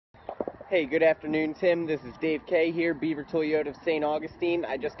Hey, good afternoon, Tim. This is Dave K here, Beaver Toyota of St. Augustine.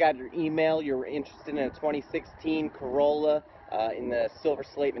 I just got your email. You were interested in a 2016 Corolla in the silver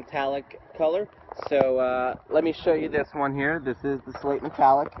slate metallic color. So let me show you this one here. This is the slate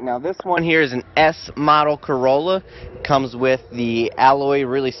metallic. Now this one here is an S model Corolla. Comes with the alloy,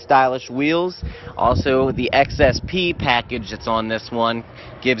 really stylish wheels. Also the XSP package that's on this one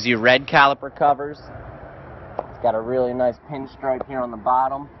gives you red caliper covers. It's got a really nice pinstripe here on the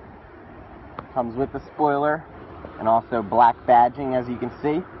bottom. Comes with the spoiler and also black badging, as you can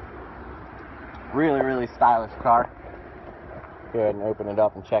see. Really stylish car. Go ahead and open it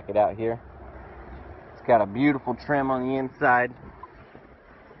up and check it out here. It's got a beautiful trim on the inside.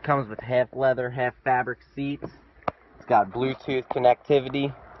 Comes with half leather, half fabric seats. It's got Bluetooth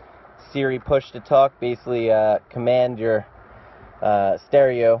connectivity, Siri push to talk, basically command your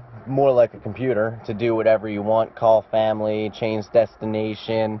stereo, more like a computer, to do whatever you want, call family, change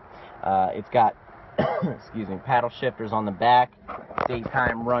destination. It's got excuse me, paddle shifters on the back,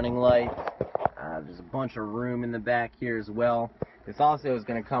 daytime running lights. There's a bunch of room in the back here as well. This also is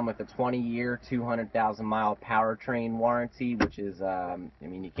going to come with a 20-year, 200,000-mile powertrain warranty, which is, I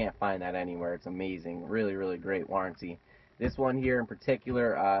mean, you can't find that anywhere. It's amazing. Really great warranty. This one here in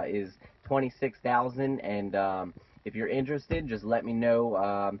particular is $26,000, and if you're interested, just let me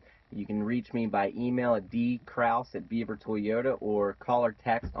know. You can reach me by email at dkraus@Beaver Toyota, or call or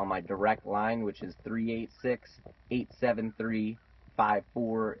text on my direct line, which is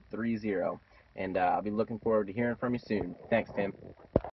 386-873-5430. And I'll be looking forward to hearing from you soon. Thanks, Tim.